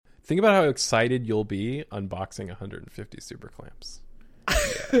Think about how excited you'll be unboxing 150 super clamps.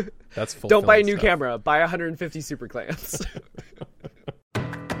 Yeah, that's Don't buy a new stuff. camera. Buy 150 super clamps.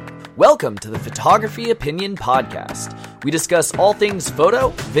 Welcome to the Photography Opinion Podcast. We discuss all things photo,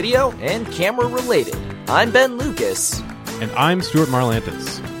 video, and camera related. I'm Ben Lucas. And I'm Stuart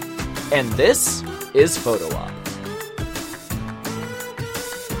Marlantis. And this is Photo Op.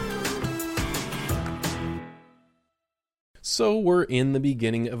 So we're in the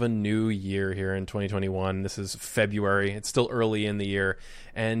beginning of a new year here in 2021. This is February. It's still early in the year.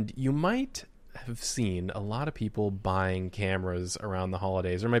 And you might have seen a lot of people buying cameras around the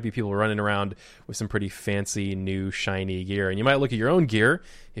holidays. There might be people running around with some pretty fancy, new, shiny gear. And you might look at your own gear,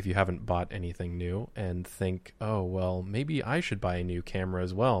 if you haven't bought anything new, and think, oh, well, maybe I should buy a new camera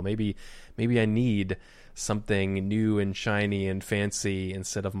as well. Maybe I need something new and shiny and fancy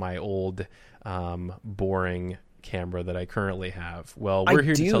instead of my old, boring camera that I currently have. Well, we're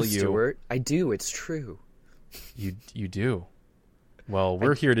here to tell you, Stuart. I do. It's true. You do. Well,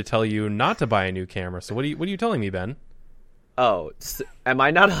 we're here to tell you not to buy a new camera. So what are you telling me, Ben? Oh, am I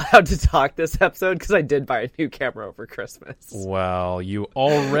not allowed to talk this episode? Because I did buy a new camera over Christmas. Well, you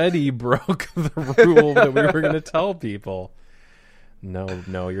already broke the rule that we were going to tell people.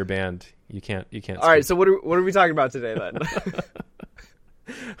 No, you're banned. You can't. All right. So what are we talking about today then?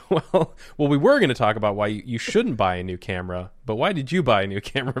 Well, we were going to talk about why you shouldn't buy a new camera, but why did you buy a new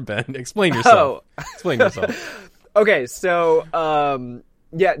camera, Ben? Explain yourself. Explain yourself. Okay, so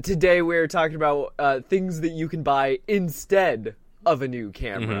today we're talking about things that you can buy instead of a new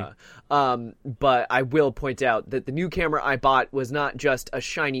camera. But I will point out that the new camera I bought was not just a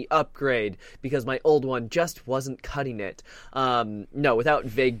shiny upgrade because my old one just wasn't cutting it. No, without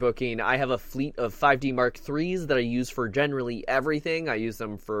vague booking, I have a fleet of 5D Mark IIIs that I use for generally everything. I use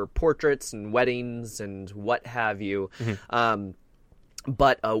them for portraits and weddings and what have you.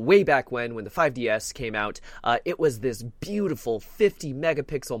 But way back when the 5DS came out, it was this beautiful 50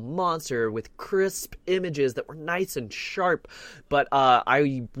 megapixel monster with crisp images that were nice and sharp. But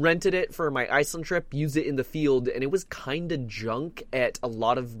I rented it for my Iceland trip, used it in the field, and it was kind of junk at a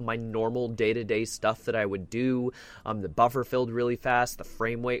lot of my normal day-to-day stuff that I would do. The buffer filled really fast. The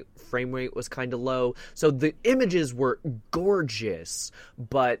frame rate was kind of low. So the images were gorgeous,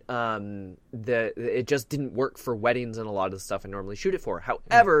 but it just didn't work for weddings and a lot of the stuff I normally shoot it for.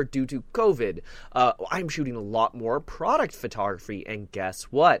 However, due to COVID, I'm shooting a lot more product photography, and guess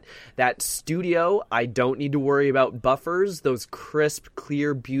what? That studio, I don't need to worry about buffers, those crisp,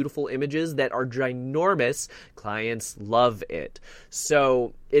 clear, beautiful images that are ginormous. Clients love it.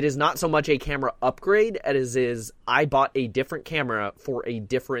 So it is not so much a camera upgrade as is I bought a different camera for a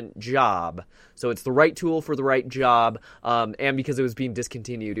different job. So it's the right tool for the right job, and because it was being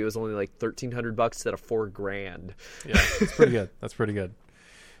discontinued, it was only like $1,300 instead of $4,000. Yeah, that's pretty good. That's pretty good.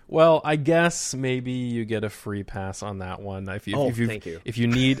 Well, I guess maybe you get a free pass on that one. Thank you. If you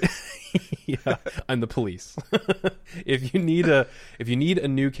need, yeah, I'm the police. If you need a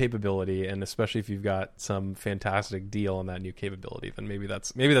new capability, and especially if you've got some fantastic deal on that new capability, then maybe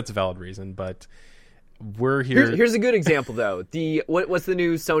that's a valid reason. But we're here. Here's a good example though. What's the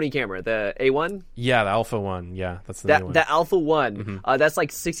new Sony camera? The A1? Yeah, the Alpha 1. Yeah, that's the new one. The Alpha 1. That's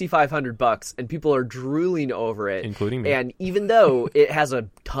like $6,500, and people are drooling over it, including me. And even though it has a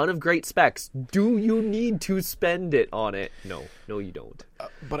ton of great specs, do you need to spend it on it? No, you don't.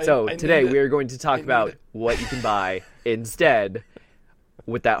 Today we are going to talk about what you can buy instead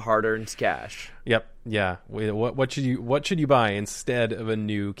with that hard-earned cash. Yep. Yeah. What should you buy instead of a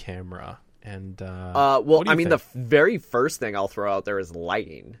new camera? And the very first thing I'll throw out there is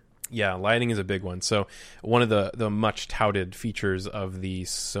lighting. Yeah, lighting is a big one. So one of the much touted features of the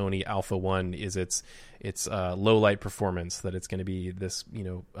Sony Alpha 1 is its low light performance, that it's going to be this,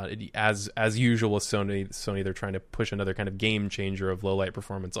 as usual with Sony, they're trying to push another kind of game changer of low light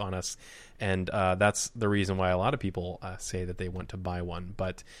performance on us. And that's the reason why a lot of people say that they want to buy one.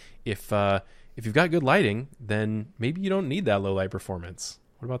 But if you've got good lighting, then maybe you don't need that low light performance.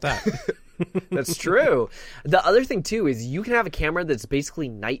 What about that? That's true. The other thing, too, is you can have a camera that's basically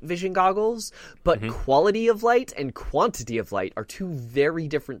night vision goggles, but quality of light and quantity of light are two very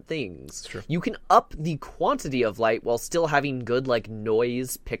different things. True. You can up the quantity of light while still having good,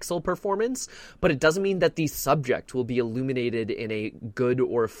 noise pixel performance, but it doesn't mean that the subject will be illuminated in a good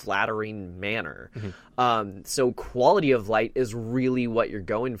or flattering manner. So quality of light is really what you're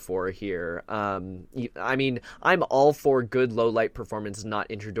going for here. I'm all for good low light performance, not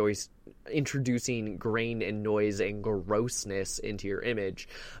introducing grain and noise and grossness into your image.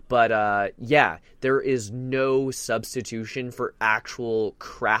 But yeah, there is no substitution for actual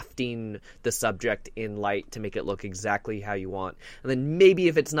crafting the subject in light to make it look exactly how you want. And then maybe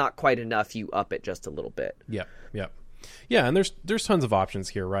if it's not quite enough, you up it just a little bit. Yeah, and there's tons of options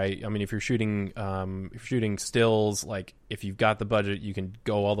here, right? I mean, if you're shooting stills, like if you've got the budget, you can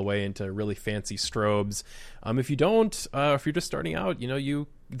go all the way into really fancy strobes. If you don't, if you're just starting out,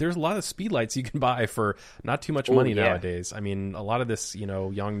 there's a lot of speed lights you can buy for not too much money nowadays. I mean, a lot of this,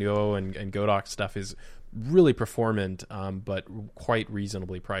 Yongnuo and Godox stuff is really performant, but quite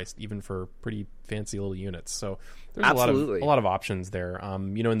reasonably priced, even for pretty fancy little units. So there's a lot of options there.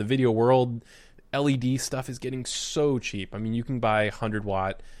 In the video world, LED stuff is getting so cheap. I mean, you can buy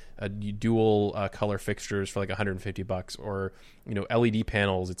 100-watt dual color fixtures for like $150, or LED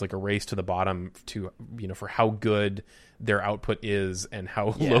panels. It's like a race to the bottom to for how good their output is and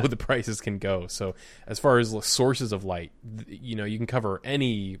how low the prices can go. So as far as sources of light, you can cover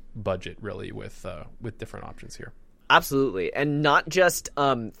any budget really with different options here. Absolutely. And not just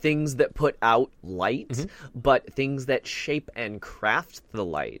things that put out light, but things that shape and craft the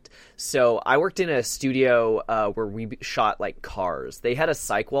light. So I worked in a studio where we shot like cars. They had a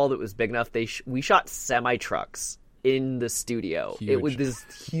cyc wall that was big enough. We shot semi-trucks in the studio. Huge. It was this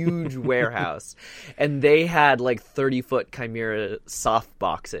huge warehouse. And they had like 30-foot Chimera soft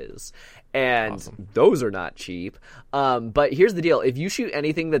boxes. And awesome. Those are not cheap. But here's the deal. If you shoot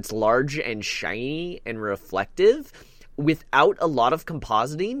anything that's large and shiny and reflective, without a lot of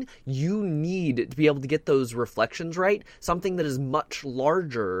compositing, you need to be able to get those reflections right, something that is much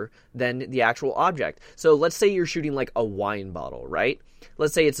larger than the actual object. So let's say you're shooting like a wine bottle, right?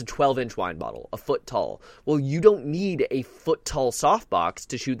 Let's say it's a 12-inch wine bottle, a foot tall. Well, you don't need a foot-tall softbox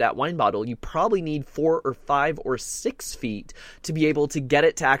to shoot that wine bottle. You probably need 4 or 5 or 6 feet to be able to get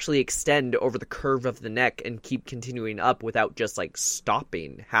it to actually extend over the curve of the neck and keep continuing up without just like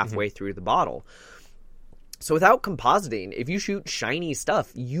stopping halfway through the bottle. So without compositing, if you shoot shiny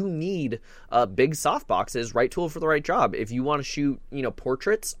stuff, you need big softboxes, right tool for the right job. If you want to shoot,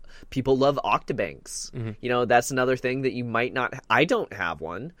 portraits, people love Octabanks. That's another thing that you might not. I don't have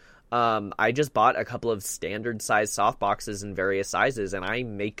one. I just bought a couple of standard size softboxes in various sizes, and I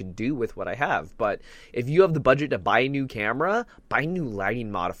make do with what I have. But if you have the budget to buy a new camera, buy new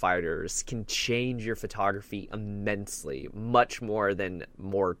lighting modifiers can change your photography immensely, much more than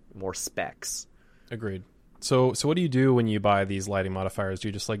more specs. Agreed. So what do you do when you buy these lighting modifiers? Do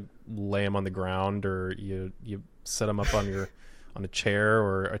you just like lay them on the ground, or you set them up on a chair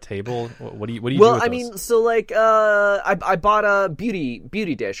or a table? What do you do with Well, those? I mean, so like I bought a beauty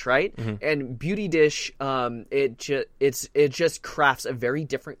dish, right? And beauty dish, it just crafts a very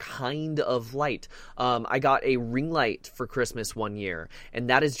different kind of light. I got a ring light for Christmas one year, and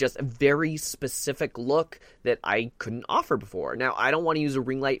that is just a very specific look that I couldn't offer before. Now, I don't want to use a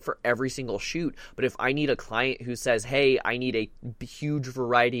ring light for every single shoot, but if I need a client who says, hey, I need a huge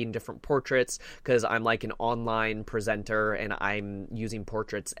variety in different portraits because I'm like an online presenter and I'm using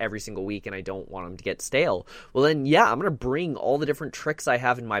portraits every single week and I don't want them to get stale, well then, yeah, I'm going to bring all the different tricks I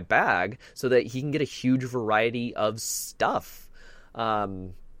have in my bag so that he can get a huge variety of stuff. The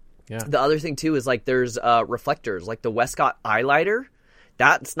other thing, too, is like there's reflectors, like the Westcott Eyelighter.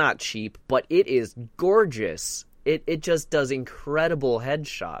 That's not cheap, but it is gorgeous. It just does incredible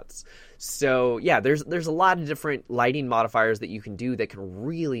headshots. So, yeah, there's a lot of different lighting modifiers that you can do that can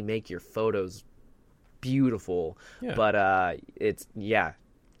really make your photos beautiful. Yeah. But it's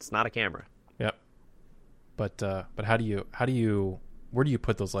not a camera. Yep. But where do you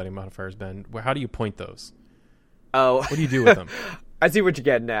put those lighting modifiers, Ben? How do you point those? Oh, what do you do with them? I see what you're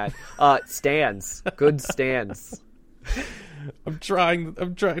getting at. Stands, good stands. I'm trying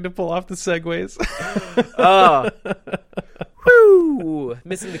to pull off the segues. Woo!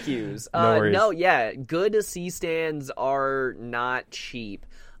 Missing the cues. No worries. No, yeah, good C-stands are not cheap.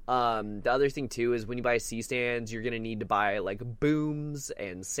 The other thing, too, is when you buy C-stands, you're going to need to buy, like, booms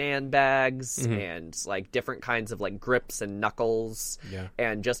and sandbags and, like, different kinds of, like, grips and knuckles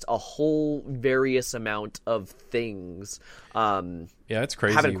and just a whole various amount of things. Yeah, it's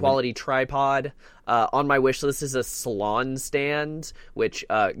crazy. Having a quality tripod. On my wish list is a salon stand, which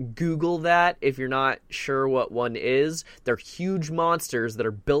Google that if you're not sure what one is. They're huge monsters that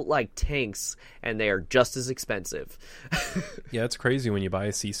are built like tanks, and they are just as expensive. Yeah, it's crazy when you buy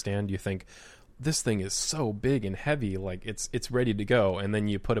a C-stand. You think, this thing is so big and heavy, like it's ready to go, and then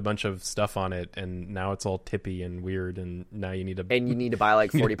you put a bunch of stuff on it, and now it's all tippy and weird, and now you need to buy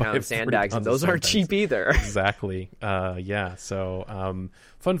like 40-pound sandbags, and those aren't cheap either. Exactly. Yeah. So,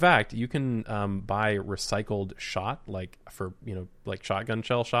 fun fact: you can buy recycled shot, like for like shotgun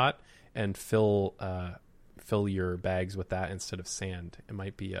shell shot, and fill your bags with that instead of sand. It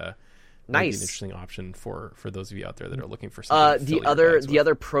might be an interesting option for those of you out there that are looking for something. The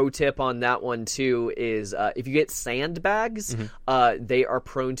other pro tip on that one too is if you get sandbags, they are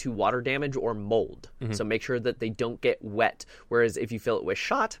prone to water damage or mold. So make sure that they don't get wet. Whereas if you fill it with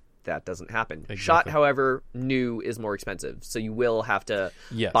shot, that doesn't happen. Exactly. Shot, however, new is more expensive, so you will have to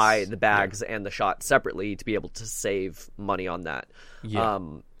buy the bags and the shot separately to be able to save money on that. Yeah.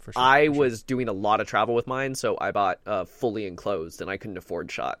 For sure, I was doing a lot of travel with mine, so I bought fully enclosed, and I couldn't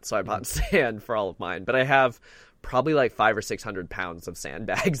afford shot, so I bought sand for all of mine. But I have probably like 500 or 600 pounds of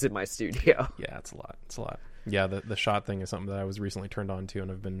sandbags in my studio. Yeah, it's a lot. It's a lot. Yeah, the shot thing is something that I was recently turned on to, and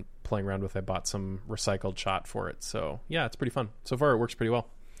I've been playing around with. I bought some recycled shot for it, so yeah, it's pretty fun. So far, it works pretty well.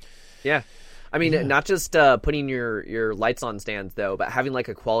 Yeah. I mean, not just putting your lights on stands, though, but having like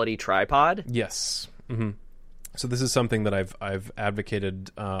a quality tripod. Yes. So this is something that I've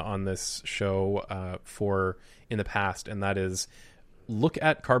advocated on this show for in the past, and that is look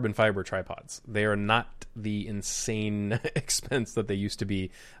at carbon fiber tripods. They are not the insane expense that they used to be.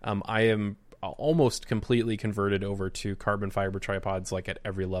 I am almost completely converted over to carbon fiber tripods, like at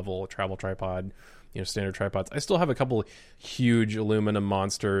every level, travel tripod, standard tripods. I still have a couple huge aluminum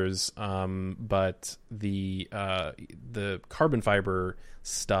monsters, but the carbon fiber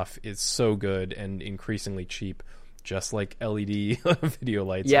stuff is so good and increasingly cheap, just like LED video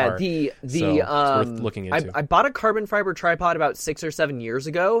lights are. Yeah, so it's worth looking into. I bought a carbon fiber tripod about 6 or 7 years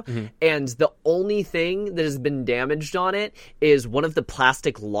ago, and the only thing that has been damaged on it is one of the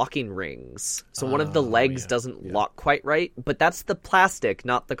plastic locking rings. So one of the legs doesn't lock quite right, but that's the plastic,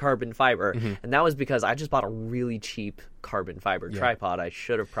 not the carbon fiber. And that was because I just bought a really cheap carbon fiber tripod. I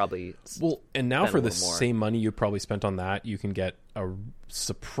should have probably and now for the same money you probably spent on that, you can get a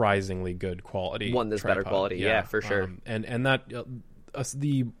surprisingly good quality one that's tripod. Better quality. Yeah, for sure. And that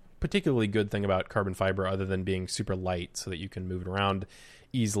the particularly good thing about carbon fiber, other than being super light so that you can move it around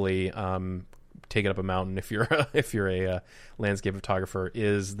easily, take it up a mountain if you're a landscape photographer,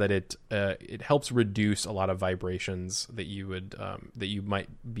 is that it helps reduce a lot of vibrations that you might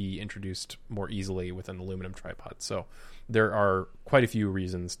be introduced more easily with an aluminum tripod. So there are quite a few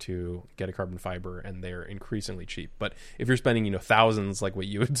reasons to get a carbon fiber, and they're increasingly cheap. But if you're spending thousands like what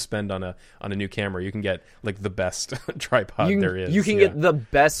you would spend on a new camera, you can get like the best tripod there is. You can get the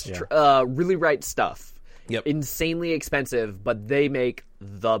best really right stuff. Yep. Insanely expensive, but they make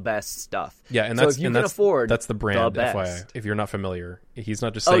the best stuff. Yeah, and so if you can afford, that's the brand. The FYI, if you're not familiar, he's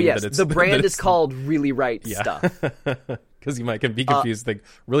not just saying that it's the brand is called Really Right Stuff. Because you might be confused. Think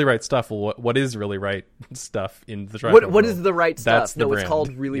Really Right Stuff. Well, what is Really Right Stuff in the tripod? What is the right stuff? That's the brand. It's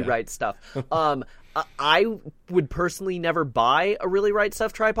called Really Right Stuff. I would personally never buy a Really Right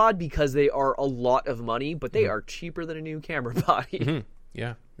Stuff tripod because they are a lot of money, but they are cheaper than a new camera body.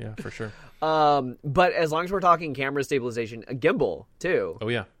 Yeah, for sure. But as long as we're talking camera stabilization, a gimbal too. Oh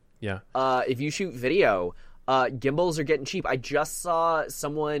yeah. If you shoot video, gimbals are getting cheap. I just saw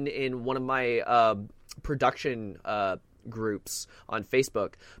someone in one of my production groups on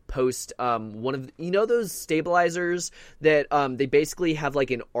Facebook post one of those stabilizers that they basically have like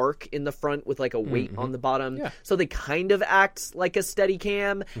an arc in the front with like a weight on the bottom. Yeah. So they kind of act like a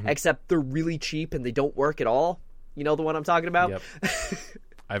Steadicam, except they're really cheap and they don't work at all. You know the one I'm talking about? Yep.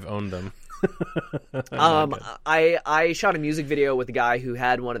 I've owned them. I shot a music video with a guy who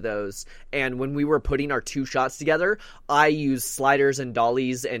had one of those, and when we were putting our two shots together, I used sliders and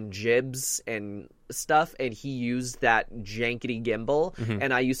dollies and jibs and stuff, and he used that jankety gimbal,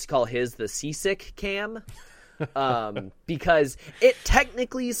 and I used to call his the seasick cam. Because it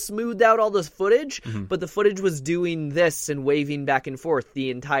technically smoothed out all this footage, but the footage was doing this and waving back and forth the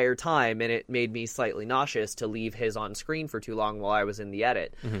entire time, and it made me slightly nauseous to leave his on screen for too long while I was in the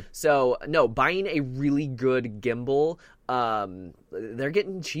edit. So, no, buying a really good gimbal, they're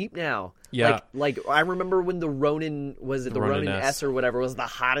getting cheap now. Yeah. Like I remember when the Ronin, the Ronin S or whatever, was the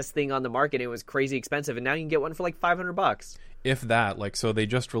hottest thing on the market. It was crazy expensive, and now you can get one for like $500. If that, so they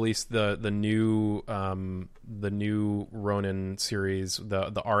just released the new Ronin series,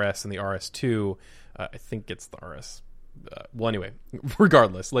 the RS and the RS2. I think it's the RS. Well, anyway,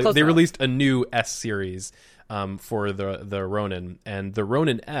 regardless, they released a new S series for the Ronin, and the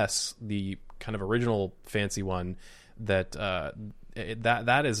Ronin S, the kind of original fancy one, that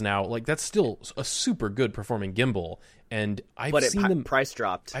is now that's still a super good performing gimbal. And I've seen them price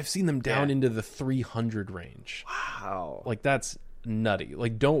dropped. I've seen them down into the 300 range. Wow. That's nutty.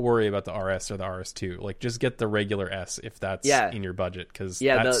 Don't worry about the RS or the RS2. Just get the regular S if that's in your budget, because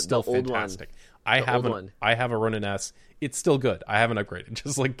that's still fantastic. I have a Ronin S. It's still good. I haven't upgraded.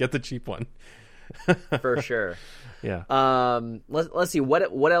 Just get the cheap one. For sure. Yeah. Let's see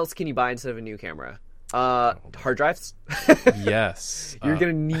what else can you buy instead of a new camera? Hard drives. Yes. You're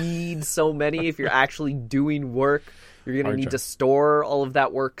gonna need so many if you're actually doing work. You're gonna Hard need drive. to store all of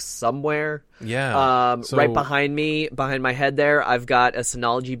that work somewhere. Yeah. So- Right behind me, behind my head there, I've got a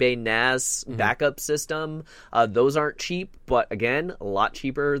Synology Bay NAS backup system. Those aren't cheap, but again, a lot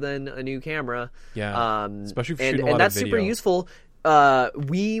cheaper than a new camera. Yeah. Especially if you're and, shooting a lot and that's of super video. useful.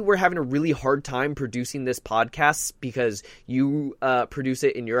 We were having a really hard time producing this podcast because you produce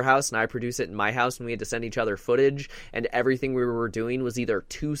it in your house and I produce it in my house, and we had to send each other footage, and everything we were doing was either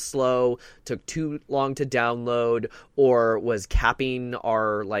too slow, took too long to download, or was capping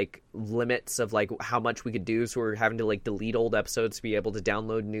our like limits of like how much we could do, so we were having to like delete old episodes to be able to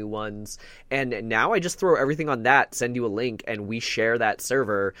download new ones. And now I just throw everything on that, send you a link, and we share that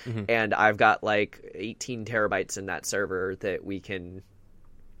server, and I've got like 18 terabytes in that server that we can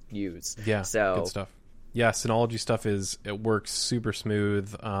use. Yeah. So Good stuff. Yeah, Synology stuff it works super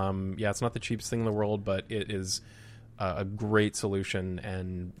smooth. Yeah, it's not the cheapest thing in the world, but it is a great solution,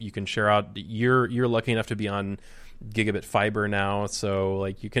 and you can share out. You're lucky enough to be on gigabit fiber now, so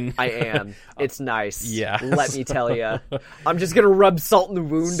like you can. I am. It's nice. Yeah. Let me tell you. I'm just gonna rub salt in the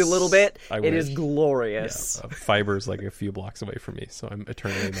wound a little bit. I It is wish. glorious. Fiber's like a few blocks away from me, so I'm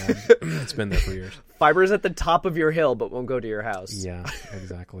eternally mad. It's been there for years. Fiber's at the top of your hill, but won't go to your house. Yeah,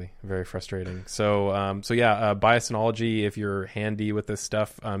 exactly. Very frustrating. So, buy a Synology if you're handy with this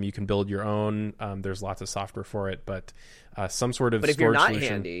stuff. You can build your own. There's lots of software for it, but some sort of But if you're storage not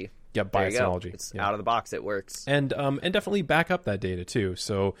solution. handy, Yeah, buy a there you go. Synology. It's Yeah. out of the box. It works. And definitely back up that data too.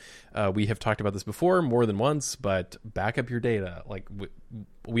 So we have talked about this before more than once, but back up your data. Like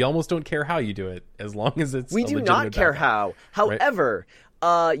we almost don't care how you do it, as long as it's We a do not legitimate care backup. how. However,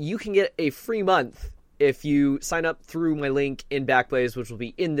 you can get a free month if you sign up through my link in Backblaze, which will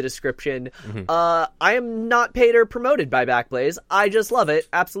be in the description. I am not paid or promoted by Backblaze. I just love it.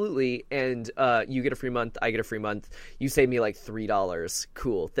 Absolutely. And you get a free month. I get a free month. You save me like $3.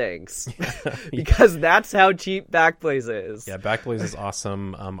 Cool. Thanks. Because that's how cheap Backblaze is. Yeah, Backblaze is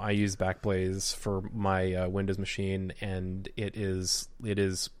awesome. I use Backblaze for my Windows machine, and it is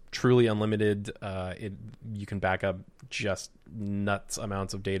truly unlimited. You can back up just nuts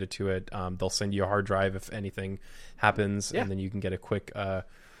amounts of data to it. They'll send you a hard drive if anything happens, and then you can get a quick.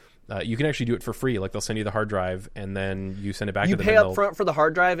 You can actually do it for free. Like they'll send you the hard drive, and then you send it back You to them. pay and up front for the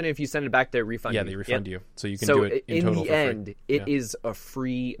hard drive, and if you send it back, they refund you. they refund you, so you can So do it in total the for end, free. it is a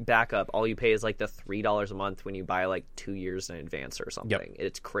free backup. All you pay is like the $3 a month when you buy like 2 years in advance or something.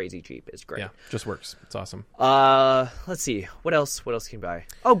 It's crazy cheap. It's great. Yeah, just works. It's awesome. Let's see. What else can you buy?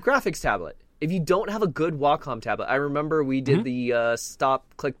 Oh, graphics tablet. If you don't have a good Wacom tablet, I remember we did the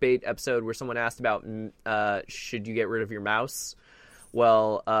Stop Clickbait episode where someone asked about should you get rid of your mouse?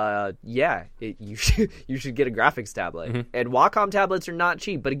 Well, you should get a graphics tablet. And Wacom tablets are not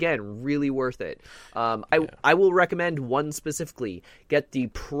cheap, but again, really worth it. I will recommend one specifically. Get the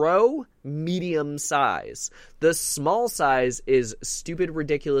Pro medium size. The small size is stupid,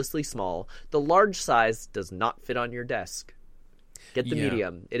 ridiculously small. The large size does not fit on your desk. Get the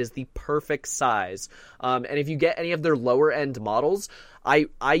medium. It is the perfect size. And if you get any of their lower end models,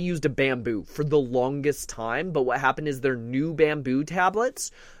 I used a Bamboo for the longest time, but what happened is their new Bamboo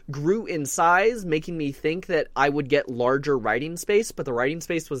tablets grew in size, making me think that I would get larger writing space, but the writing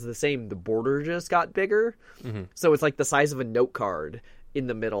space was the same. The border just got bigger. So it's like the size of a note card in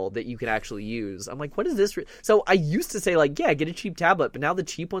the middle that you can actually use. I'm like, what is this? So I used to say like, yeah, get a cheap tablet, but now the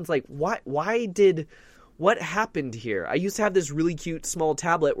cheap one's like, what happened here? I used to have this really cute small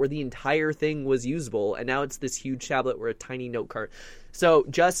tablet where the entire thing was usable, and now it's this huge tablet where a tiny note card. So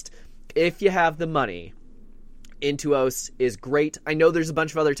just, if you have the money, Intuos is great. I know there's a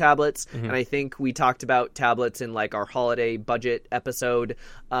bunch of other tablets, and I think we talked about tablets in like our holiday budget episode,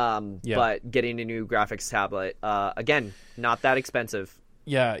 but getting a new graphics tablet, again, not that expensive.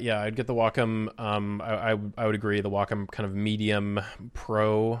 Yeah, I'd get the Wacom. I would agree. The Wacom kind of medium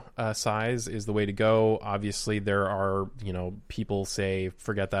pro size is the way to go. Obviously, there are people say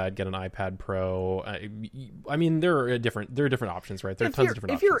forget that, get an iPad Pro. I mean, there are different options, right? There are tons of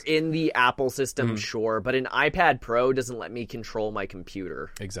different options. If you're in the Apple system, sure, but an iPad Pro doesn't let me control my computer.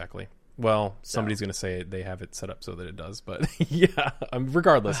 Exactly. Well, somebody's going to say they have it set up so that it does, but yeah.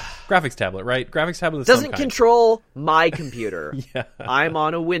 Regardless, graphics tablet, right? Graphics tablet doesn't control my computer. Yeah, I'm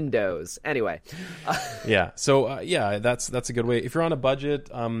on a Windows anyway. Yeah. So that's a good way. If you're on a budget,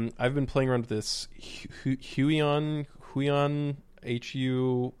 I've been playing around with this Huion HUOIN.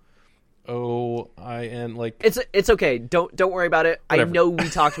 Like it's okay. Don't worry about it. Whatever. I know we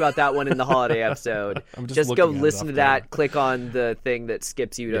talked about that one in the holiday episode. I'm just go looking at it listen off to the that. top. Click on the thing that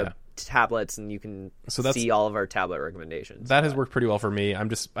skips you to tablets, and you can see all of our tablet recommendations. That has worked pretty well for me. I'm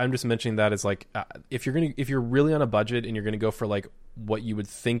just mentioning that as like if you're really on a budget and you're gonna go for like what you would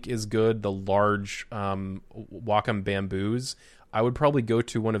think is good, the large Wacom bamboos, I would probably go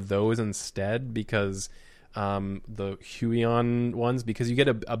to one of those instead, because the Huion ones, because you get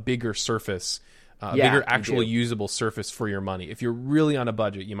a bigger surface, bigger actual usable surface for your money. If you're really on a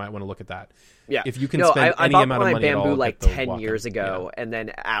budget, you might want to look at that. Yeah. If you can spend any amount of money at all, I bought my bamboo like 10 Wacom. years ago, and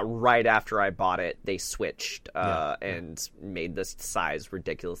then right after I bought it, they switched and made the size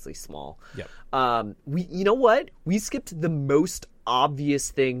ridiculously small. Yep. You know what? We skipped the most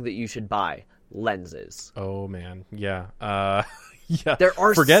obvious thing that you should buy: lenses. Oh man, yeah. Yeah. There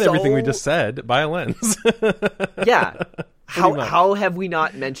are Forget everything we just said. Buy a lens. Yeah. How have we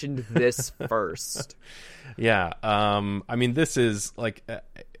not mentioned this first? Yeah. I mean, this is like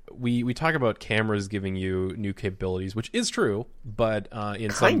we talk about cameras giving you new capabilities, which is true, but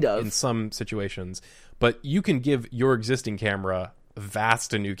in some situations. But you can give your existing camera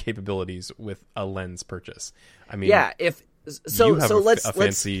vast and new capabilities with a lens purchase. I mean, yeah. Let's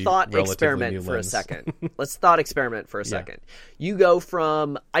thought experiment for a second. Let's thought experiment for a second. You go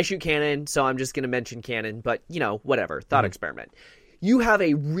from, I shoot Canon, so I'm just going to mention Canon, but whatever. Thought experiment. You have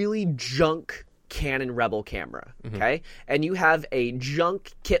a really junk Canon Rebel camera, okay? And you have a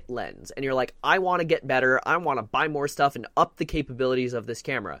junk kit lens, and you're like, I want to get better. I want to buy more stuff and up the capabilities of this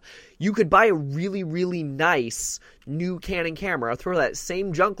camera. You could buy a really, really nice new Canon camera, throw that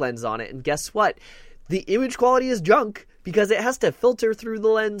same junk lens on it, and guess what? The image quality is junk, because it has to filter through the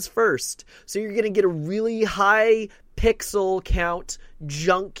lens first. So you're going to get a really high pixel count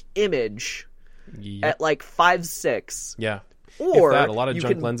junk image at like 5.6. Yeah. Or a lot of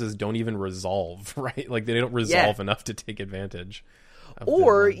junk lenses don't even resolve, right? Like they don't resolve enough to take advantage.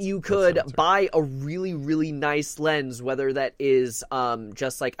 Or you could buy a really, really nice lens, whether that is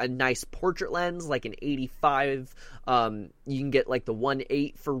just like a nice portrait lens, like an 85. You can get like the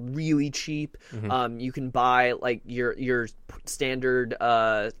 1.8 for really cheap. You can buy like your standard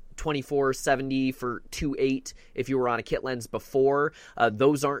 24-70 for 2.8 if you were on a kit lens before.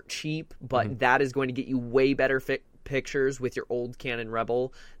 Those aren't cheap, but that is going to get you way better pictures with your old Canon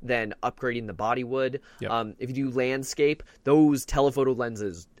Rebel than upgrading the body would. If you do landscape, those telephoto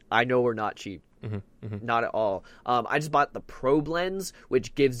lenses I know are not cheap. Not at all. I just bought the probe lens,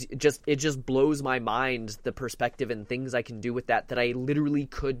 which just blows my mind, the perspective and things I can do with that I literally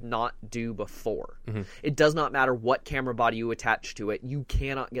could not do before. It does not matter what camera body you attach to it, you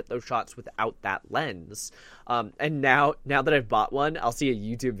cannot get those shots without that lens. And now that I've bought one, I'll see a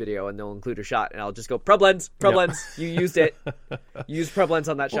YouTube video and they'll include a shot, and I'll just go, probe lens, you used it. Use probe lens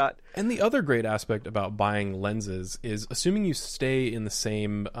on that shot. And the other great aspect about buying lenses is, assuming you stay in the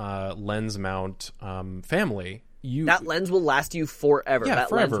same lens mount family, that lens will last you forever. Yeah,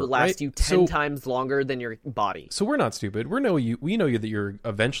 that lens will last you 10 times longer than your body. So we're not stupid. We know you that you're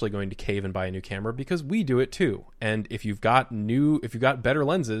eventually going to cave and buy a new camera, because we do it too. And if you've got better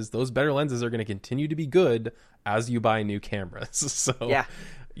lenses, those better lenses are going to continue to be good as you buy new cameras. So yeah.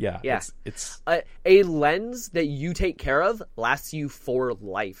 It's a lens that you take care of lasts you for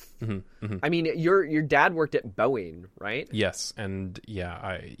life. I mean, your dad worked at Boeing, right? Yes, and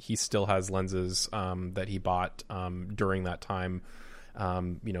he still has lenses that he bought during that time,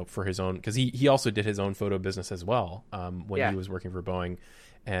 for his own, because he also did his own photo business as well when he was working for Boeing.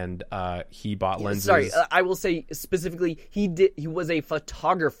 And he bought lenses. Sorry, I will say specifically, he was a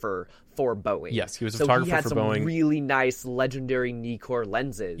photographer for Boeing. Yes, he was a photographer for Boeing. He had some really nice legendary Nikkor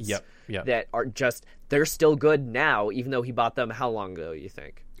lenses. Yep. That are they're still good now, even though he bought them how long ago, you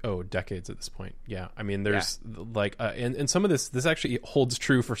think? Oh, decades at this point. Yeah. I mean, there's like, and some of this actually holds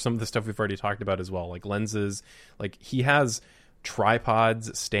true for some of the stuff we've already talked about as well. Like lenses, like he has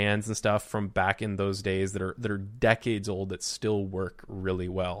tripods, stands and stuff from back in those days that are decades old that still work really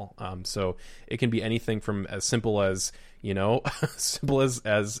well. So it can be anything from as simple as, simple as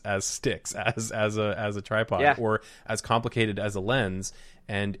sticks, as a tripod, or as complicated as a lens,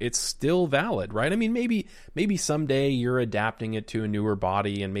 and it's still valid, right? I mean, maybe someday you're adapting it to a newer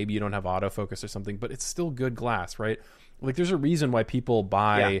body and maybe you don't have autofocus or something, but it's still good glass, right? Like there's a reason why people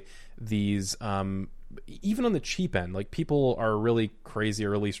buy these even on the cheap end. Like people are really crazy,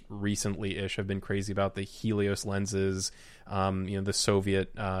 or at least recently-ish have been crazy about the Helios lenses, the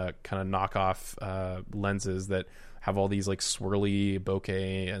Soviet kind of knockoff lenses that have all these like swirly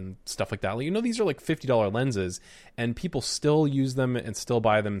bokeh and stuff like that. Like, these are like $50 lenses, and people still use them and still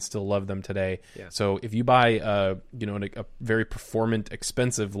buy them and still love them today. So if you buy a very performant,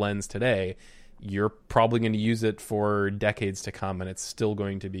 expensive lens today, you're probably going to use it for decades to come, and it's still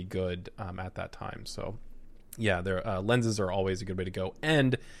going to be good at that time. So, lenses are always a good way to go.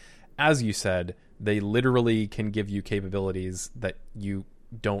 And as you said, they literally can give you capabilities that you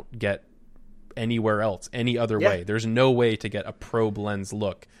don't get anywhere else, any other way. There's no way to get a probe lens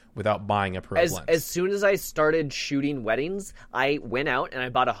look without buying a probe lens. As soon as I started shooting weddings, I went out and I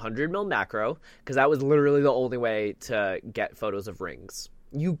bought a 100mm macro because that was literally the only way to get photos of rings.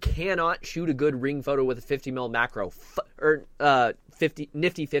 You cannot shoot a good ring photo with a 50mm macro, or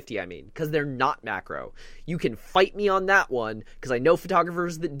Nifty 50, I mean, because they're not macro. You can fight me on that one because I know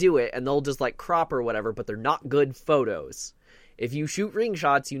photographers that do it and they'll just like crop or whatever, but they're not good photos. If you shoot ring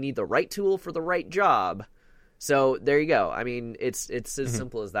shots, you need the right tool for the right job. So there you go. I mean, it's as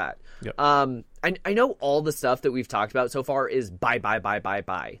simple as that. Yep. I know all the stuff that we've talked about so far is buy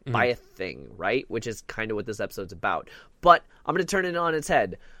a thing, right? Which is kind of what this episode's about. But I'm going to turn it on its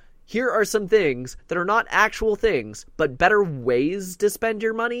head. Here are some things that are not actual things, but better ways to spend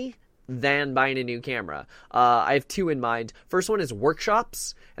your money than buying a new camera. I have two in mind. First one is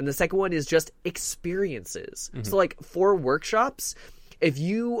workshops, and the second one is just experiences. So like for workshops, if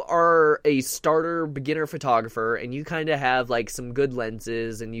you are a starter beginner photographer and you kind of have like some good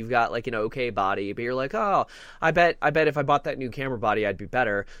lenses and you've got like an okay body, but you're like, oh, I bet if I bought that new camera body, I'd be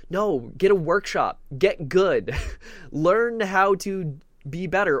better. No, get a workshop, get good, learn how to be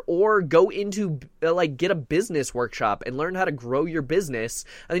better, or go into like get a business workshop and learn how to grow your business,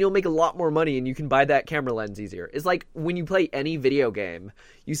 and then you'll make a lot more money and you can buy that camera lens easier. It's like when you play any video game,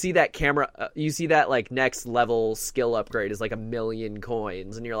 you see that camera, you see that like next level skill upgrade is like 1,000,000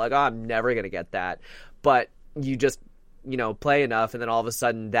 coins and you're like, oh, I'm never gonna get that, but you just play enough and then all of a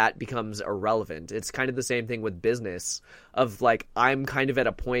sudden that becomes irrelevant. It's kind of the same thing with business of like, I'm kind of at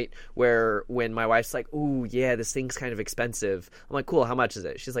a point where when my wife's like, ooh, yeah, this thing's kind of expensive. I'm like, cool, how much is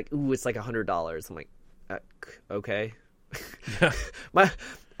it? She's like, ooh, it's like $100. I'm like, okay.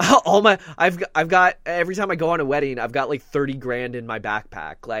 I've got, every time I go on a wedding, I've got like 30 grand in my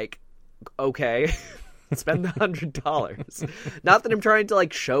backpack. Like, okay. Spend the $100. Not that I'm trying to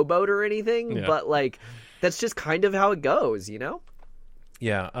like showboat or anything, but like, that's just kind of how it goes,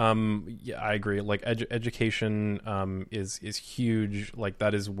 Yeah, I agree. Like education is huge. Like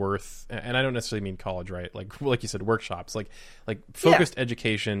that is worth, and I don't necessarily mean college, right? Like you said, workshops. Like focused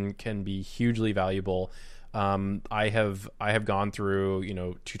education can be hugely valuable. I have gone through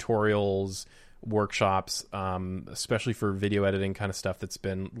tutorials, workshops, especially for video editing kind of stuff. That's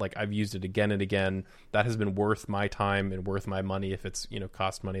been like, I've used it again and again. That has been worth my time and worth my money if it's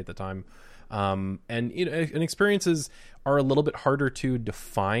cost money at the time. And experiences are a little bit harder to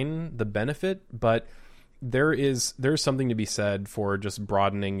define the benefit, but there's something to be said for just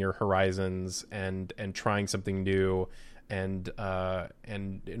broadening your horizons and trying something new and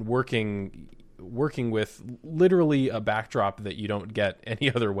working with literally a backdrop that you don't get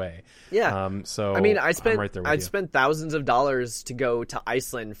any other way. Yeah. So I mean, I'd spent thousands of dollars to go to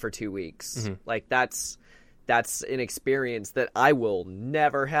Iceland for 2 weeks. Like that's an experience that I will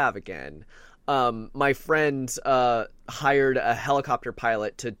never have again. My friend hired a helicopter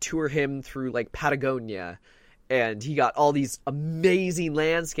pilot to tour him through like Patagonia, and he got all these amazing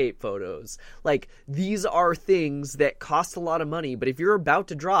landscape photos. Like, these are things that cost a lot of money, but if you're about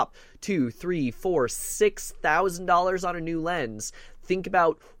to drop $2,000, $3,000, $4,000, $6,000 on a new lens, think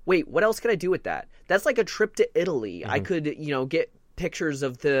about, wait, what else can I do with that? That's like a trip to Italy. I could, get pictures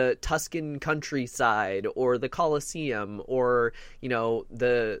of the Tuscan countryside or the Colosseum or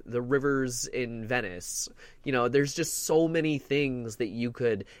the rivers in Venice. There's just so many things that you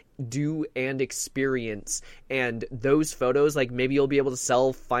could do and experience, and those photos, like, maybe you'll be able to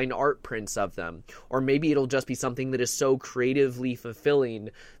sell fine art prints of them, or maybe it'll just be something that is so creatively fulfilling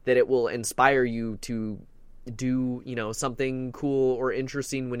that it will inspire you to do something cool or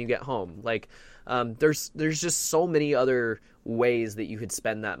interesting when you get home. Like, there's just so many other ways that you could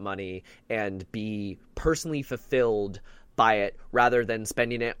spend that money and be personally fulfilled by it rather than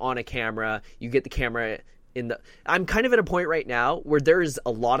spending it on a camera. You get the camera I'm kind of at a point right now where there's a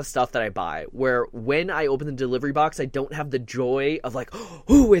lot of stuff that I buy where when I open the delivery box, I don't have the joy of like,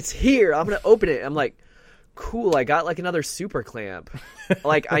 oh, it's here, I'm gonna open it. I'm like, cool, I got like another super clamp.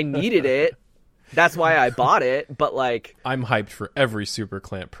 Like, I needed it. That's why I bought it, but like, I'm hyped for every super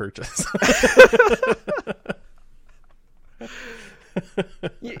clamp purchase.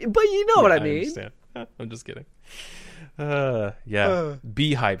 But you know what I mean. Understand. I'm just kidding. Be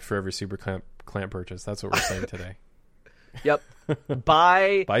hyped for every super clamp purchase. That's what we're saying today. Yep.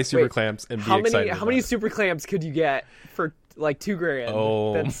 Buy super clamps and be excited. How many super clamps could you get for like $2,000?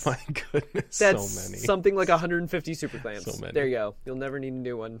 Oh my goodness! That's so many. Something like 150 super clamps. So many. There you go. You'll never need a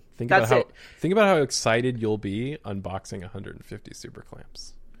new one. Think about how excited you'll be unboxing 150 super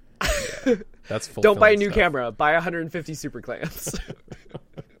clamps. Yeah, that's Don't buy a new stuff. camera. Buy 150 super clamps.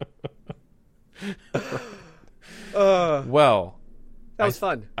 Well, that was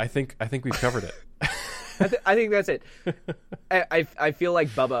fun. I think we've covered it. I think that's it. I feel like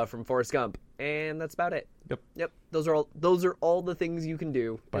Bubba from Forrest Gump, and that's about it. Yep. Those are all the things you can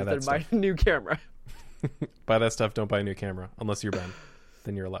do instead of buying a new camera. Buy that stuff. Don't buy a new camera unless you're Ben.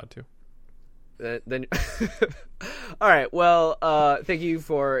 Then you're allowed to. Then all right. Well, thank you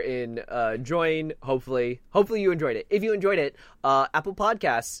for enjoying. Hopefully you enjoyed it. If you enjoyed it, Apple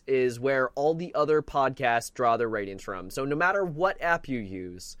Podcasts is where all the other podcasts draw their ratings from. So no matter what app you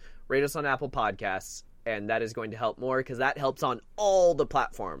use, rate us on Apple Podcasts, and that is going to help more because that helps on all the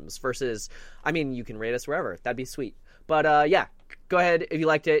platforms. Versus, I mean, you can rate us wherever. That'd be sweet. But yeah. Go ahead, if you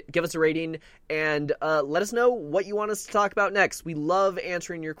liked it, give us a rating, and let us know what you want us to talk about next. We love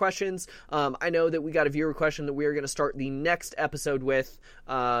answering your questions. I know that we got a viewer question that we are going to start the next episode with.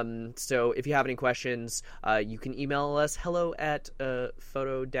 So if you have any questions, you can email us,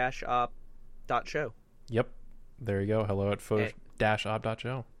 hello@photo-op.show. Yep. There you go.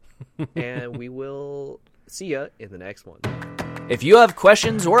 hello@photo-op.show. And we will see you in the next one. If you have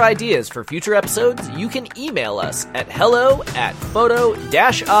questions or ideas for future episodes, you can email us at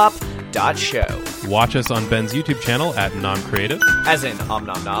hello@photo-op.show. Watch us on Ben's YouTube channel at NomCreative. As in Om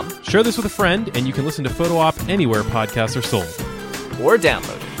Nom Nom. Share this with a friend, and you can listen to Photo Op anywhere podcasts are sold. Or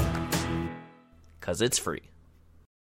download it. 'Cause it's free.